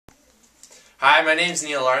Hi, my name's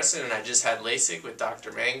Neal and I just had LASIK with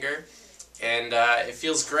Dr. Manger, and it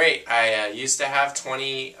feels great. I used to have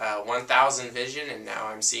 1,000 vision, and now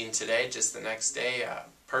I'm seeing today, just the next day,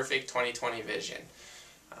 perfect 20/20 vision.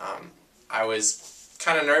 I was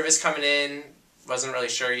kind of nervous coming in, wasn't really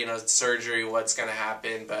sure, surgery, what's going to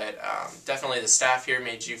happen, but definitely the staff here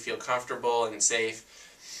made you feel comfortable and safe,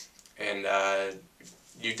 and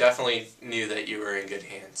you definitely knew that you were in good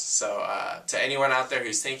hands. So to anyone out there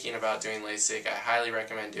who's thinking about doing LASIK, I highly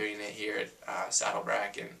recommend doing it here at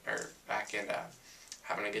Saddleback and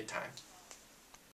having a good time.